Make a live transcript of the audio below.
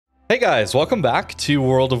Hey guys, welcome back to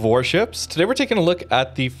World of Warships. Today we're taking a look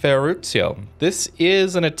at the Ferruccio. This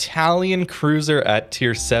is an Italian cruiser at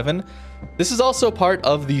tier 7. This is also part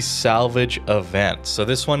of the Salvage event, so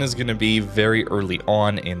this one is going to be very early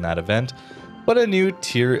on in that event. But a new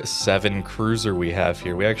tier 7 cruiser we have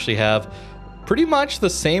here. We actually have pretty much the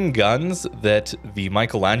same guns that the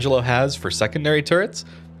Michelangelo has for secondary turrets.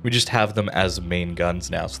 We just have them as main guns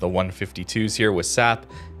now. So the 152s here with SAP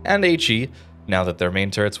and HE. Now that they're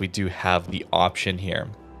main turrets, we do have the option here.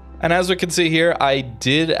 And as we can see here, I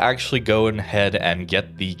did actually go ahead and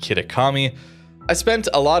get the Kitakami. I spent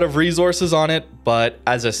a lot of resources on it, but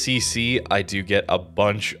as a CC, I do get a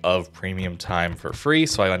bunch of premium time for free,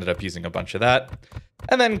 so I ended up using a bunch of that.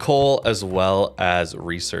 And then coal as well as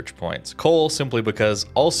research points. Coal simply because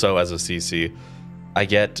also as a CC, I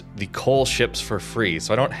get the coal ships for free,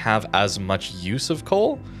 so I don't have as much use of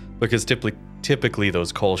coal because typically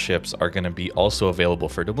those coal ships are going to be also available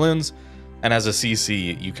for doubloons, and as a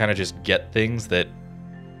CC you kind of just get things that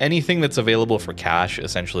anything that's available for cash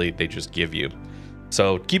essentially they just give you.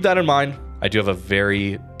 So keep that in mind. I do have a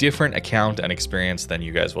very different account and experience than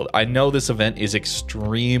you guys will. I know this event is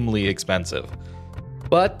extremely expensive,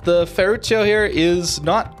 but the Ferruccio here is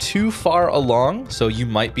not too far along, so you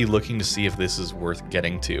might be looking to see if this is worth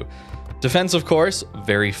getting to. Defense, of course,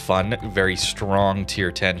 very fun, very strong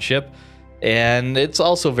tier 10 ship. And it's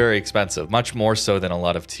also very expensive, much more so than a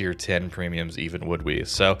lot of tier 10 premiums even would be.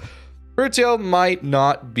 So Ferruccio might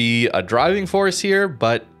not be a driving force here,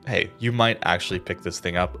 but hey, you might actually pick this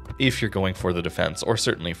thing up if you're going for the defense, or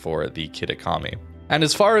certainly for the Kitakami. And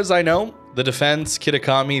as far as I know, the defense,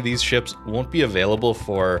 Kitakami, these ships won't be available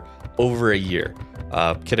for over a year.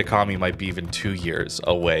 Kitakami might be even 2 years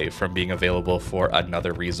away from being available for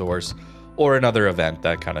another resource or another event,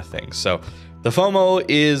 that kind of thing. So the FOMO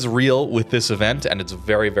is real with this event, and it's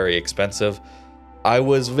very, very expensive. I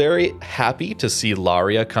was very happy to see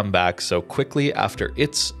Laria come back so quickly after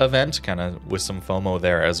its event, kind of with some FOMO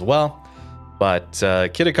there as well. But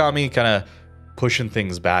Kitakami kind of pushing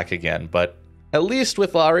things back again. But at least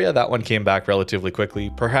with Laria, that one came back relatively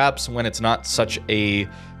quickly. Perhaps when it's not such a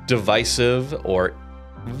divisive or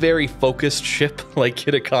very focused ship like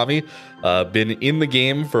Kitakami, been in the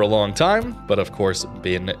game for a long time, but of course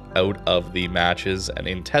been out of the matches and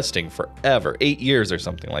in testing forever, 8 years or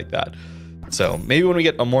something like that. So maybe when we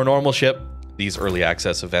get a more normal ship, these early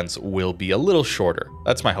access events will be a little shorter.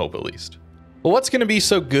 That's my hope, at least. But what's going to be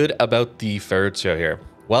so good about the Ferruccio here?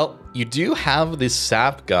 Well, you do have the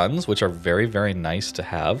SAP guns, which are very, very nice to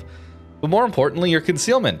have. But more importantly, your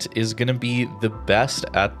concealment is going to be the best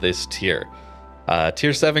at this tier.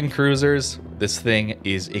 Tier 7 cruisers, this thing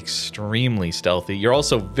is extremely stealthy. You're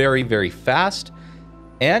also very, very fast,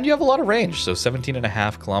 and you have a lot of range. So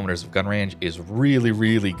 17.5 kilometers of gun range is really,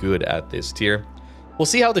 really good at this tier. We'll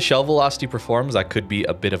see how the shell velocity performs. That could be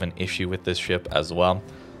a bit of an issue with this ship as well.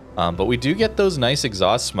 But we do get those nice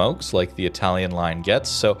exhaust smokes like the Italian line gets,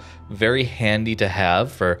 so very handy to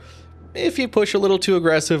have for if you push a little too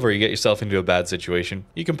aggressive or you get yourself into a bad situation.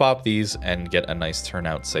 You can pop these and get a nice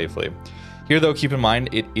turnout safely. Here though, keep in mind,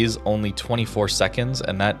 it is only 24 seconds,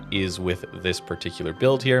 and that is with this particular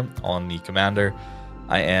build here on the Commander.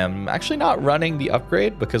 I am actually not running the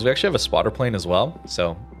upgrade because we actually have a spotter plane as well,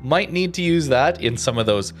 so might need to use that in some of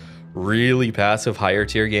those really passive higher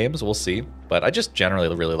tier games. We'll see, but I just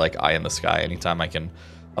generally really like Eye in the Sky. Anytime I can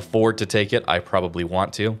afford to take it, I probably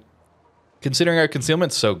want to. Considering our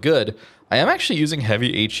concealment's so good, I am actually using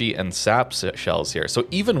heavy HE and SAP shells here, so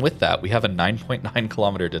even with that, we have a 9.9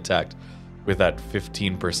 kilometer detect, with that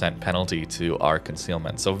 15% penalty to our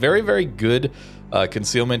concealment. So very, very good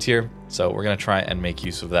concealment here. So we're going to try and make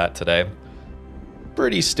use of that today.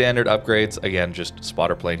 Pretty standard upgrades. Again, just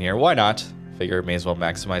spotter plane here. Why not? Figure may as well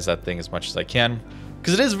maximize that thing as much as I can,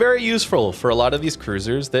 because it is very useful for a lot of these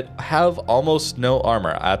cruisers that have almost no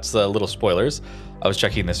armor. That's little spoilers. I was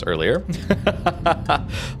checking this earlier.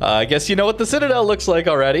 I guess you know what the Citadel looks like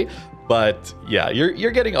already. But yeah,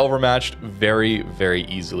 you're getting overmatched very, very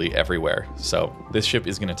easily everywhere. So this ship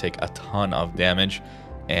is going to take a ton of damage.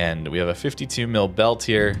 And we have a 52 mil belt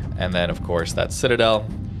here. And then, of course, that Citadel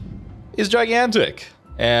is gigantic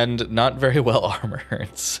and not very well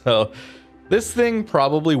armored. So this thing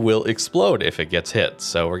probably will explode if it gets hit.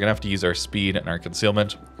 So we're going to have to use our speed and our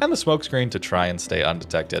concealment and the smoke screen to try and stay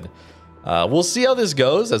undetected. We'll see how this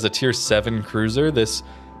goes. As a tier 7 cruiser, this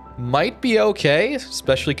might be okay,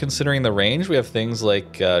 especially considering the range. We have things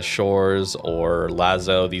like Shores or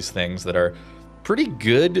Lazo, these things that are pretty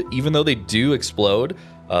good, even though they do explode.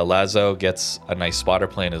 Lazo gets a nice spotter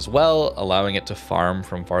plane as well, allowing it to farm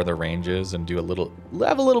from farther ranges and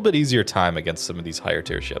have a little bit easier time against some of these higher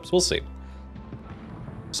tier ships. We'll see.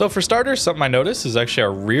 So for starters, something I noticed is actually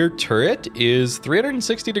our rear turret is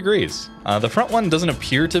 360 degrees. The front one doesn't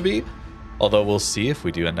appear to be, although we'll see if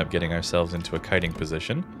we do end up getting ourselves into a kiting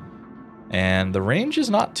position. And the range is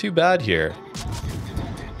not too bad here.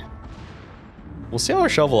 We'll see how our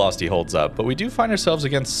shell velocity holds up, but we do find ourselves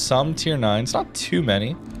against some tier 9s, not too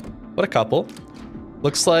many, but a couple.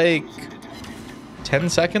 Looks like 10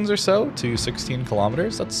 seconds or so to 16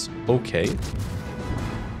 kilometers. That's okay.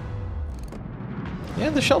 Yeah,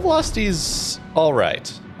 the shell velocity is all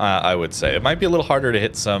right, I would say. It might be a little harder to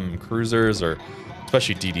hit some cruisers or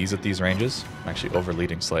especially DDs at these ranges. I'm actually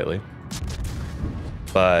overleading slightly.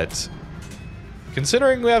 But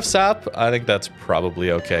considering we have SAP, I think that's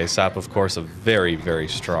probably okay. SAP, of course, a very, very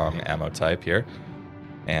strong ammo type here.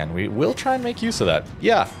 And we will try and make use of that.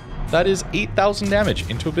 Yeah, that is 8,000 damage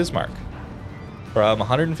into a Bismarck from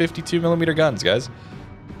 152mm guns, guys.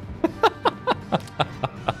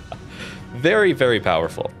 Very, very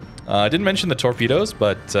powerful. I didn't mention the torpedoes,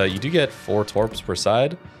 but you do get 4 torps per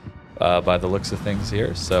side by the looks of things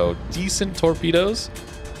here. So decent torpedoes.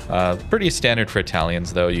 Pretty standard for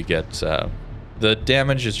Italians, though. You get the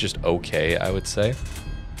damage is just okay, I would say.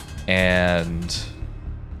 And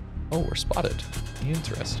oh, we're spotted.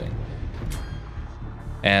 Interesting.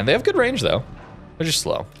 And they have good range, though. They're just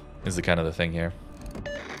slow. Is the kind of the thing here.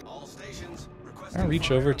 I'll reach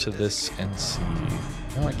over to this NC.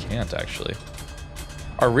 No, I can't, actually.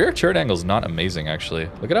 Our rear turret angle is not amazing, actually.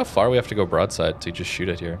 Look at how far we have to go broadside to just shoot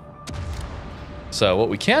it here. So what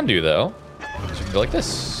we can do, though, is we can go like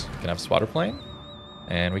this. We can have spotter plane,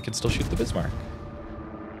 and we can still shoot the Bismarck.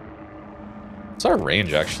 What's our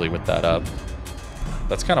range, actually, with that up?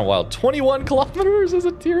 That's kind of wild. 21 kilometers is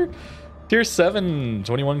a tier 7,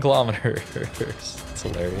 21 kilometers. It's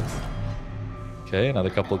hilarious. Okay, another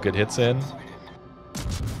couple of good hits in.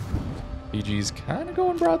 BG's kind of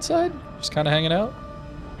going broadside, just kind of hanging out.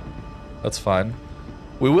 That's fine.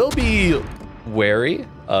 We will be wary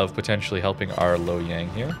of potentially helping our Lo Yang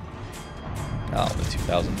here. Oh, the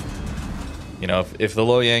 2000. You know, if the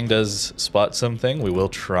Lo Yang does spot something, we will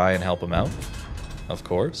try and help him out, of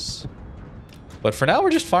course. But for now,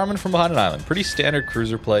 we're just farming from behind an island. Pretty standard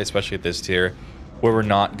cruiser play, especially at this tier, where we're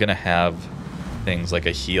not going to have things like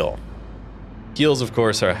a heal. Heals, of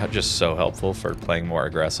course, are just so helpful for playing more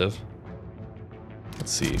aggressive.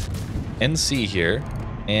 Let's see. NC here.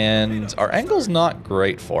 And our angle's not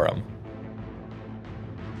great for him.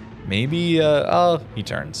 Maybe, oh, he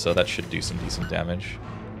turned, so that should do some decent damage.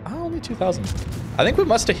 Oh, only 2,000. I think we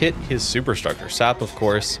must have hit his superstructure. SAP, of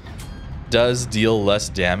course, does deal less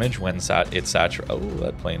damage when it's saturated. Oh,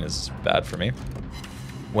 that plane is bad for me.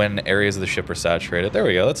 When areas of the ship are saturated. There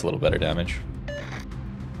we go, that's a little better damage.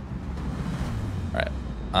 Alright.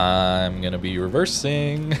 I'm gonna be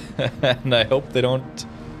reversing, and I hope they don't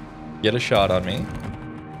get a shot on me.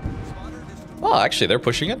 Oh, actually, they're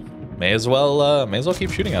pushing it. May as well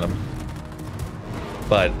keep shooting at them.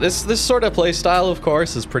 But this sort of play style, of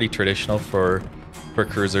course, is pretty traditional for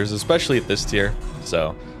cruisers, especially at this tier.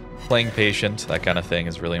 So, playing patient, that kind of thing,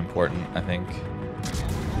 is really important, I think.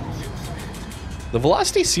 The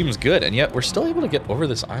velocity seems good, and yet we're still able to get over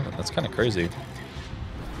this island. That's kind of crazy.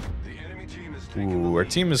 Ooh, our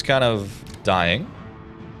team is kind of dying.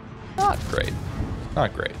 Not great.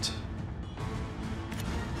 Not great.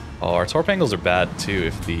 Oh, our torp angles are bad, too,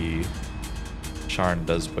 if the Charn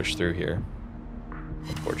does push through here.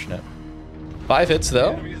 Unfortunate. 5 hits,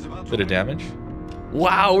 though. Bit of damage.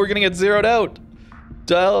 Wow, we're going to get zeroed out.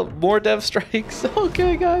 More dev strikes.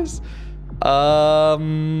 Okay, guys.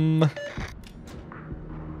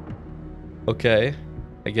 Okay.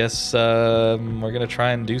 I guess we're going to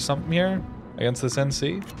try and do something here against this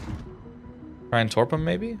NC. Try and torp him,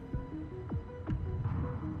 maybe?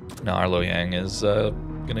 No, our Lo Yang is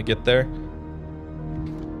going to get there.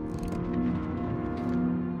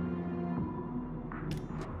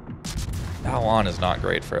 Dawan is not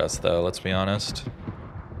great for us, though, let's be honest.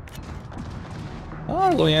 Oh,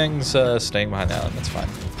 our Lo Yang's staying behind the island, that's fine.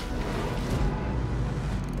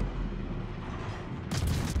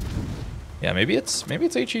 Yeah, maybe it's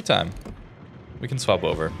HE time. We can swap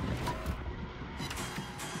over.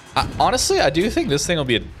 Honestly, I do think this thing will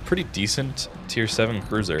be a pretty decent tier 7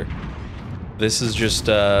 cruiser. This is just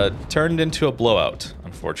turned into a blowout,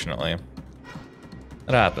 unfortunately.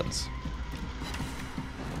 That happens.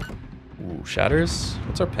 Ooh, shatters?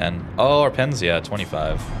 What's our pen? Oh, our pen's, yeah,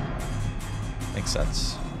 25. Makes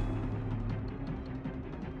sense.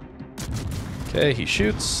 Okay, he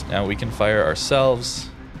shoots. Now we can fire ourselves.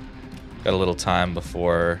 Got a little time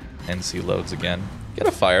before NC loads again. Get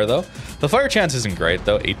a fire, though. The fire chance isn't great,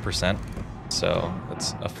 though, 8%. So,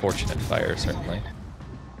 that's a fortunate fire, certainly.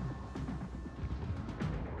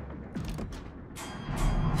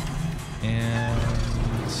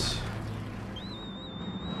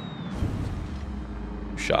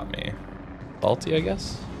 Salty, I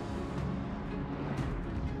guess.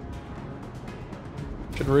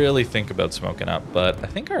 Should really think about smoking up, but I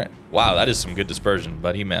think our... Wow, that is some good dispersion,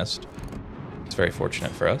 but he missed. It's very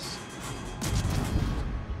fortunate for us.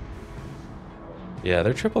 Yeah,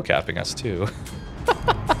 they're triple capping us too.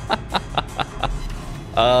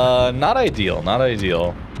 Not ideal, not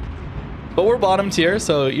ideal. But we're bottom tier,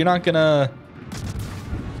 so you're not gonna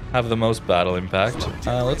have the most battle impact.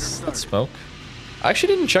 Let's smoke. I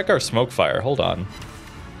actually didn't check our smoke fire. Hold on.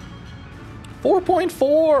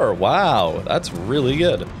 4.4. Wow, that's really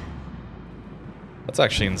good. That's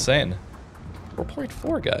actually insane.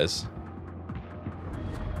 4.4, guys.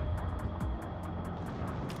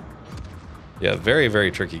 Yeah, very,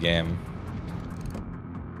 very tricky game.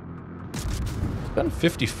 Been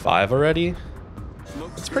 55 already.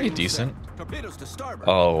 It's pretty decent.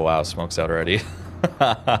 Oh, wow, smoke's out already.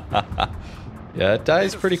 Yeah, it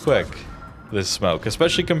dies pretty quick, this smoke,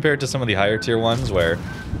 especially compared to some of the higher tier ones where,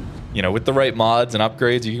 you know, with the right mods and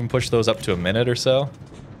upgrades, you can push those up to a minute or so.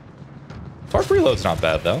 Torp reload's not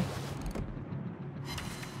bad, though.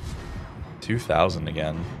 2,000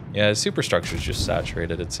 again. Yeah, superstructure's just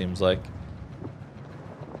saturated, it seems like.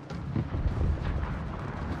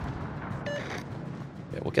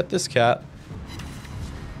 Yeah, we'll get this cat.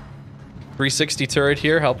 360 turret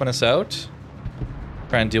here, helping us out.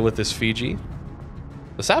 Try and deal with this Fiji.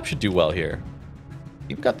 The sap should do well here.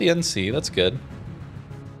 You've got the NC, that's good.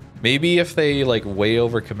 Maybe if they, like, way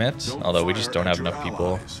overcommit. Although we just don't have enough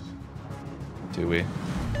people. Do we?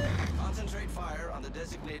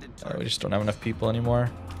 We just don't have enough people anymore.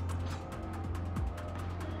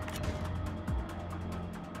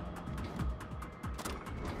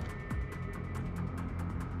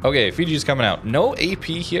 Okay, Fiji's coming out. No AP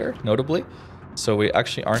here, notably. So we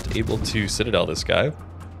actually aren't able to Citadel this guy.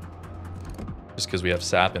 Just because we have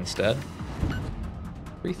sap instead.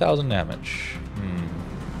 3,000 damage.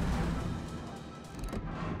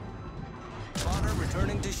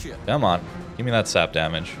 Come on, give me that sap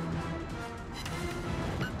damage.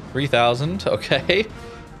 3,000, okay.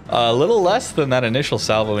 A little less than that initial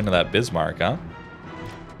salvo into that Bismarck, huh?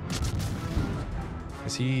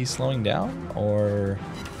 Is he slowing down, or...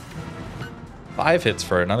 5 hits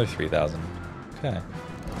for another 3,000. Okay.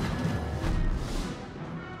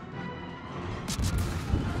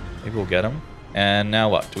 Maybe we'll get him. And now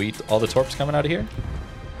what? Do we eat all the torps coming out of here?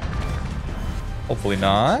 Hopefully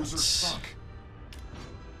not.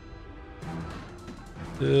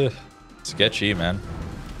 Sketchy, man.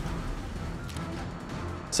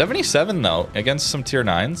 77 though, against some tier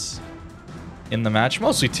 9s in the match.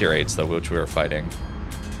 Mostly tier 8s though, which we were fighting.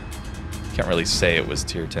 Can't really say it was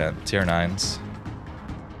tier 10, tier 9s.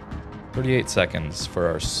 38 seconds for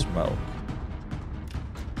our smoke.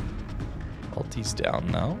 Ulti's down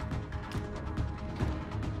though.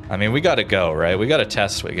 I mean, we gotta go, right? We gotta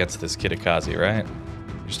test against this Kitakami, right?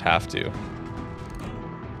 We just have to.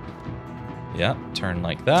 Yeah, turn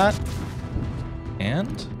like that.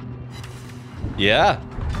 And... yeah.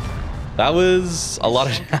 That was a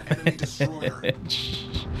lot of damage.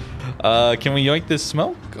 Can we yoink this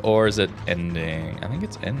smoke? Or is it ending? I think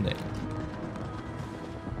it's ending.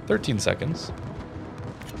 13 seconds.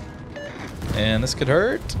 And this could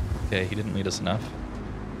hurt. Okay, he didn't lead us enough.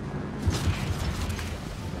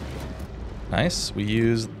 Nice. We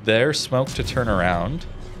used their smoke to turn around.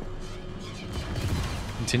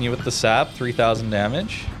 Continue with the sap. 3,000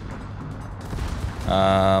 damage.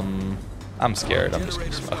 I'm scared. I'm just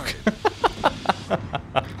gonna smoke.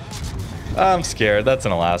 I'm scared. That's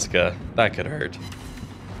in Alaska. That could hurt.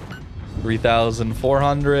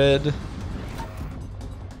 3,400. I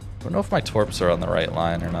don't know if my torps are on the right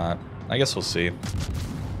line or not. I guess we'll see.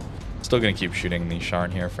 Still gonna keep shooting the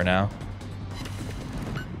Sharn here for now.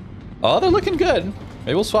 Oh, they're looking good.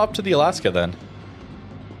 Maybe we'll swap to the Alaska then.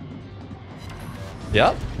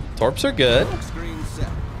 Yep, torps are good.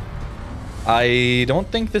 I don't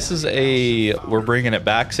think this is a we're bringing it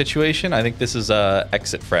back situation. I think this is a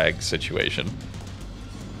exit frag situation.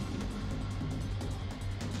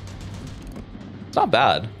 It's not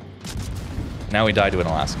bad. Now we die to an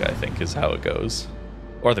Alaska, I think, is how it goes.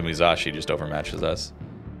 Or the Musashi just overmatches us.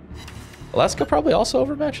 Alaska probably also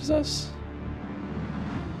overmatches us.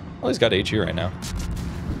 Well, he's got HE right now.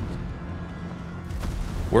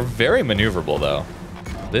 We're very maneuverable, though.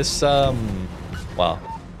 This, well,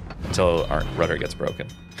 until our rudder gets broken.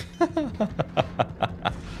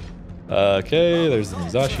 Okay, there's the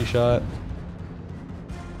Musashi shot.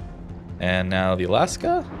 And now the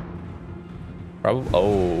Alaska? Probably.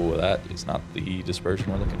 Oh, that is not the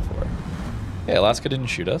dispersion we're looking for. Okay, Alaska didn't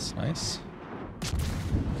shoot us. Nice.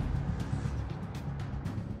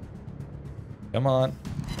 Come on.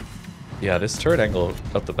 Yeah, this turret angle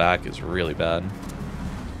up the back is really bad.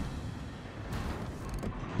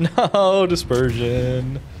 No,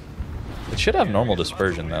 dispersion. It should have normal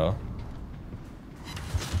dispersion, though.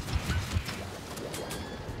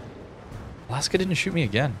 Alaska didn't shoot me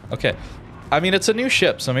again. Okay. I mean, it's a new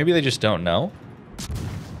ship, so maybe they just don't know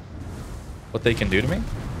what they can do to me.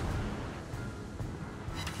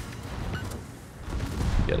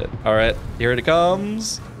 Get it. All right, here it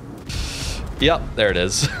comes. Yep, there it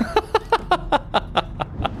is.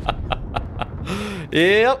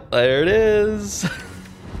 Yep, there it is.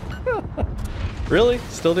 Really?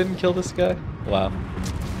 Still didn't kill this guy? Wow.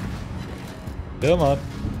 Come on.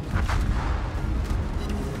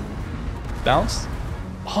 Bounce?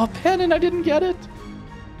 Oh, Pennon, I didn't get it.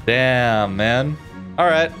 Damn, man. All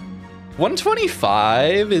right.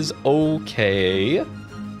 125 is okay.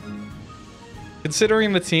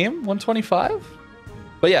 Considering the team, 125?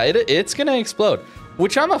 But yeah, it's going to explode,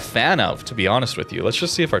 which I'm a fan of, to be honest with you. Let's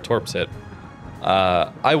just see if our torps hit.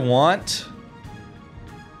 I want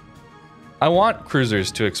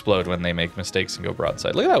cruisers to explode when they make mistakes and go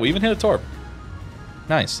broadside. Look at that, we even hit a torp.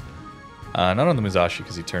 Nice. Not on the Musashi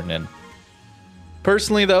because he turned in.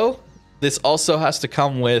 Personally, though, this also has to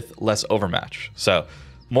come with less overmatch. So,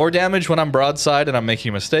 more damage when I'm broadside and I'm making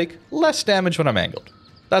a mistake, less damage when I'm angled.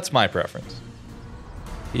 That's my preference.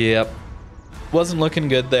 Yep. Wasn't looking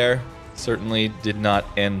good there. Certainly did not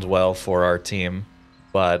end well for our team.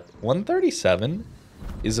 But 137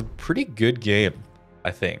 is a pretty good game,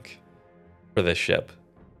 I think, for this ship.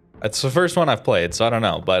 It's the first one I've played, so I don't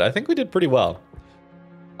know. But I think we did pretty well.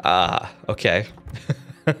 Okay.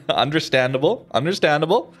 Understandable.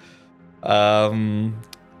 Understandable.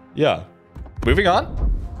 Yeah. Moving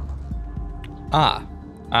on.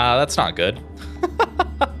 That's not good.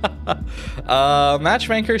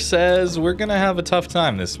 Matchmaker says we're gonna have a tough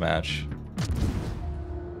time this match.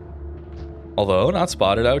 Although, not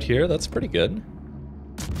spotted out here. That's pretty good.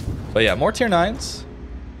 But yeah, more tier 9s.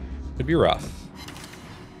 Could be rough.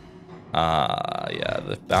 Yeah,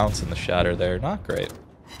 the bounce and the shatter there, not great.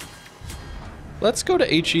 Let's go to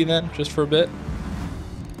HE then, just for a bit.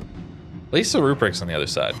 At least the Rupert's on the other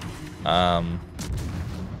side.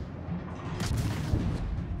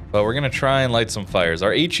 But we're going to try and light some fires.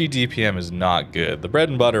 Our HE DPM is not good. The bread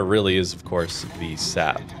and butter really is, of course, the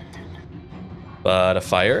sap. But a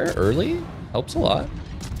fire early helps a lot.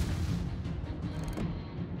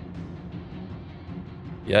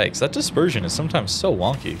 Yikes, that dispersion is sometimes so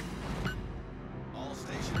wonky.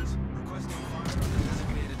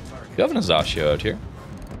 You have an Azashio out here.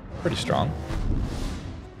 Pretty strong.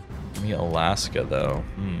 Give me Alaska, though.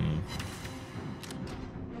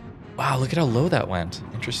 Wow, look at how low that went.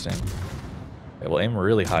 Interesting. Okay, we'll aim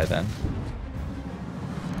really high then.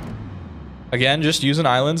 Again, just using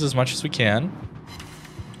islands as much as we can.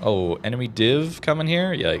 Oh, enemy div coming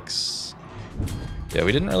here? Yikes. Yeah,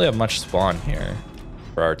 we didn't really have much spawn here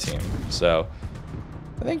for our team. So,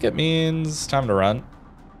 I think it means time to run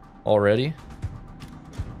already.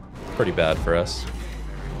 Pretty bad for us.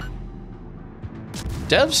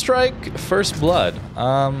 Dev strike, first blood.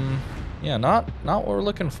 Yeah, not what we're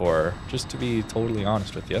looking for, just to be totally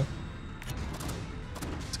honest with you.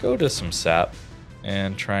 Let's go to some sap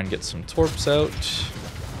and try and get some torps out.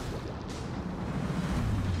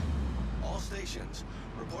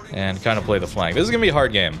 And kind of play the flank. This is gonna be a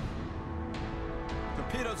hard game.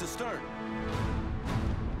 Torpedoes astern.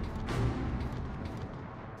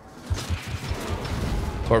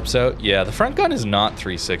 Torps out. Yeah, the front gun is not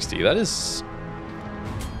 360. That is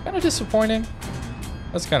kind of disappointing.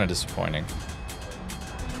 That's kind of disappointing.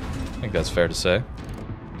 I think that's fair to say.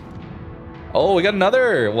 Oh, we got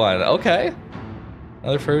another one. Okay.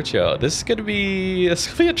 Another Ferruccio. This is gonna be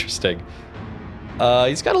interesting.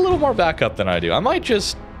 He's got a little more backup than I do. I might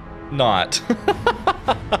just not.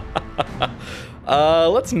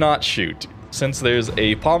 Let's not shoot. Since there's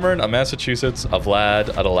a Pomeran, a Massachusetts, a Vlad,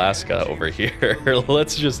 an Alaska over here.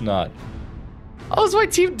 Let's just not. Oh, is my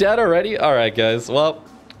team dead already? Alright, guys. Well,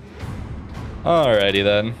 alrighty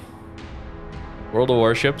then. World of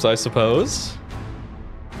Warships, I suppose.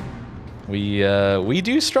 We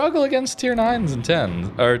do struggle against tier 9s and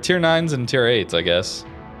 10s. Or tier 9s and tier 8s, I guess.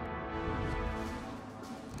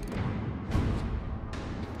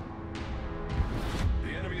 The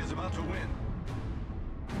enemy is about to win.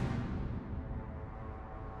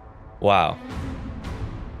 Wow.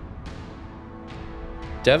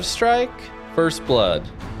 Dev strike, first blood.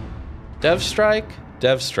 Dev strike,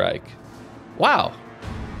 dev strike. Wow.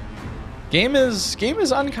 Game is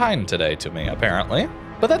unkind today to me, apparently.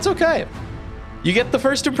 But that's okay. You get the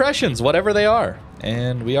first impressions, whatever they are.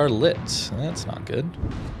 And we are lit. That's not good.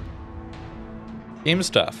 Game is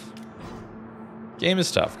tough. Game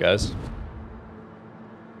is tough, guys.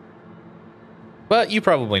 But you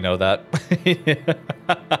probably know that.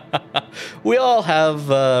 We all have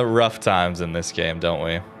rough times in this game, don't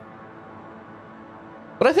we?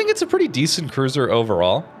 But I think it's a pretty decent cruiser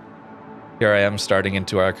overall. Here I am starting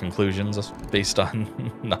into our conclusions based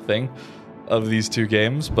on nothing of these two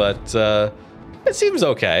games, but it seems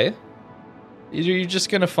okay. You're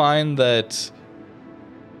just gonna find that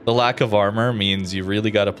the lack of armor means you really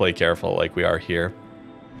gotta play careful like we are here.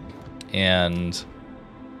 And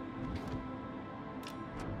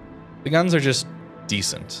the guns are just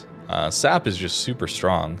decent. Sap is just super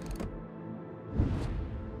strong.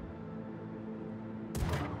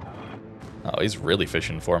 Oh, he's really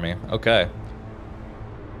fishing for me. Okay.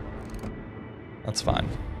 That's fine.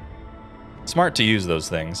 Smart to use those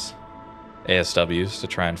things. ASWs to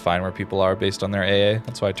try and find where people are based on their AA.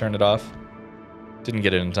 That's why I turned it off. Didn't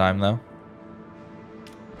get it in time, though.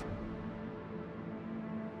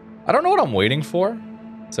 I don't know what I'm waiting for.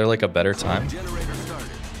 Is there like a better time?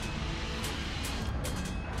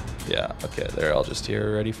 Yeah, okay, they're all just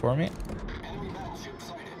here ready for me.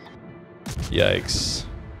 Yikes.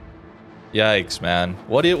 Yikes, man.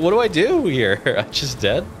 What do I do here? I'm just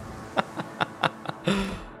dead?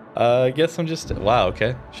 I guess I'm just... Wow,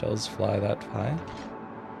 okay. Shells fly that high.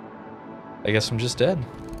 I guess I'm just dead.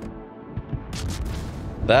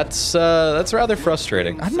 That's rather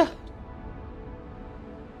frustrating. I'm not...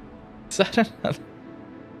 Is that another...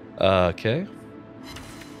 okay.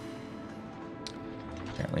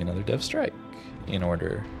 Apparently another dev strike in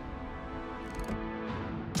order.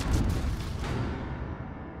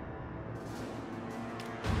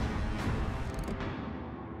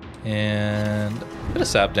 And a bit of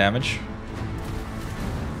sap damage.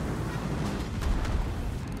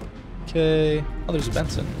 Okay. Oh, there's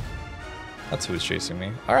Benson. That's who was chasing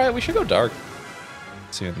me. Alright, we should go dark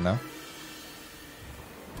soon, though.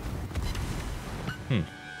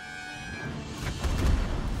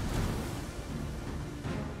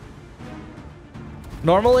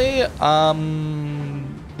 Normally,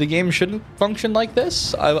 the game shouldn't function like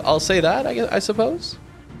this. I'll say that, I suppose.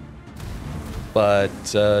 But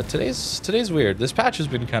today's weird. This patch has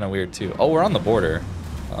been kind of weird too. Oh, we're on the border.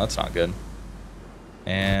 Oh, that's not good.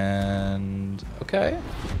 And okay.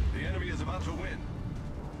 The enemy is about to win.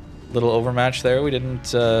 Little overmatch there. We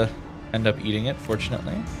didn't end up eating it,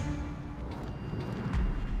 fortunately.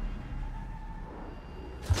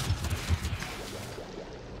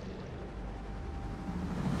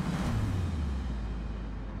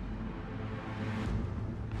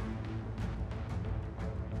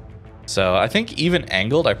 So I think even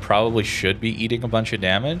angled, I probably should be eating a bunch of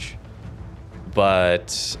damage.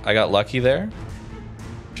 But I got lucky there.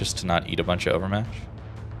 Just to not eat a bunch of overmatch.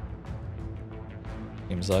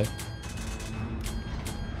 Seems like.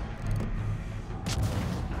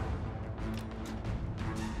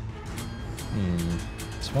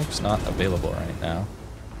 Smoke's not available right now.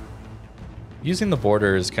 Using the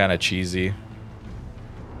border is kind of cheesy.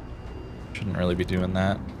 Shouldn't really be doing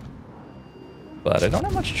that. But I don't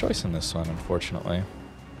have much choice in this one, unfortunately.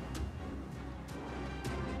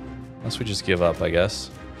 Unless we just give up, I guess.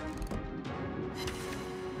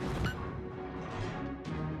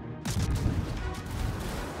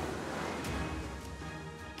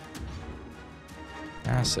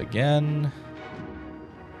 Pass again.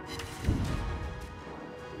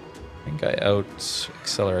 I think I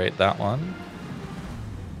out-accelerate that one.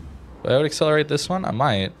 Do I out-accelerate this one? I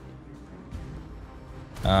might.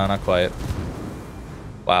 Not quite.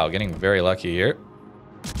 Wow, getting very lucky here.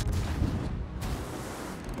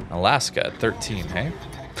 Alaska at 13, hey?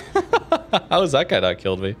 How is that guy not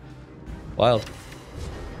killed me? Wild.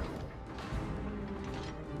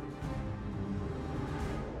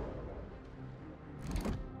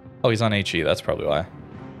 Oh, he's on HE, that's probably why.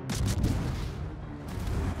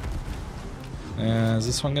 Is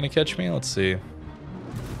this one gonna catch me? Let's see.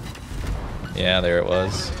 Yeah, there it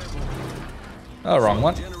was. Oh, wrong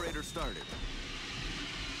one.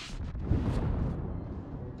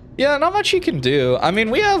 Yeah, not much you can do. I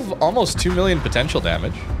mean, we have almost 2 million potential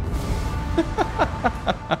damage.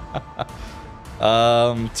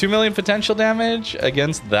 2 million potential damage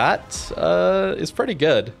against that is pretty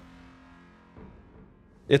good.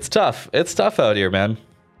 It's tough. It's tough out here, man.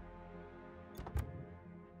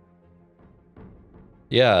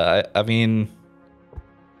 Yeah, I mean...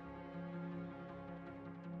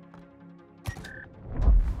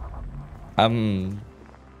 I'm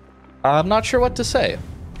not sure what to say.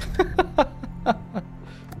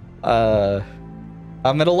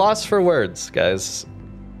 I'm at a loss for words, guys.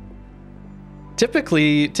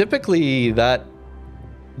 Typically that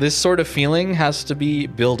this sort of feeling has to be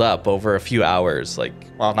built up over a few hours, like,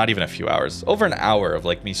 well, not even a few hours, over an hour of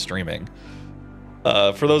like me streaming.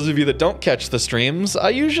 For those of you that don't catch the streams, I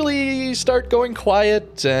usually start going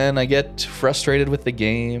quiet and I get frustrated with the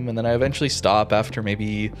game, and then I eventually stop after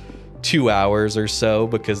maybe 2 hours or so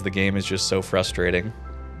because the game is just so frustrating.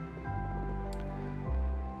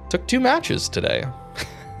 Took 2 matches today.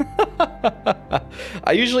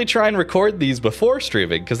 I usually try and record these before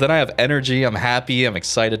streaming because then I have energy, I'm happy, I'm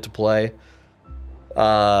excited to play.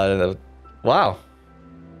 Wow.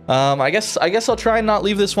 I guess I'll try and not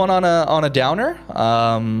leave this one on a downer.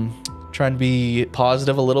 Try and be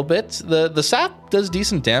positive a little bit. The sap does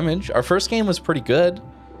decent damage. Our first game was pretty good.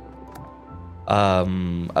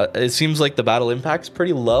 It seems like the battle impact's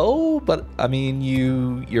pretty low, but I mean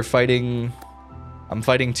you're fighting. I'm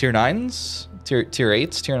fighting tier 9s, tier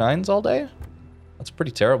 8s, tier 9s all day. That's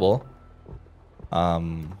pretty terrible.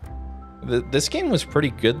 This game was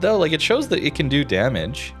pretty good though. Like, it shows that it can do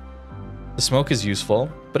damage. The smoke is useful,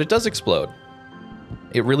 but it does explode.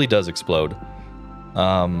 It really does explode.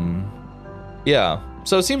 Yeah.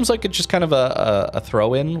 So it seems like it's just kind of a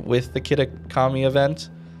throw-in with the Kitakami event.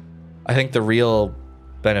 I think the real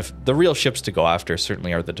ships to go after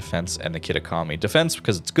certainly are the defense and the Kitakami. Defense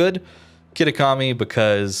because it's good. Kitakami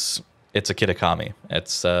because it's a Kitakami.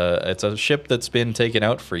 It's a ship that's been taken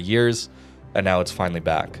out for years, and now it's finally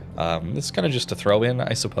back. It's kind of just a throw-in,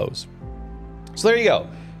 I suppose. So there you go.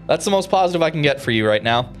 That's the most positive I can get for you right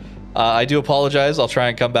now. I do apologize. I'll try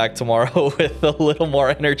and come back tomorrow with a little more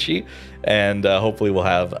energy, and hopefully we'll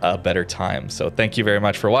have a better time. So thank you very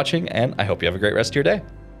much for watching, and I hope you have a great rest of your day.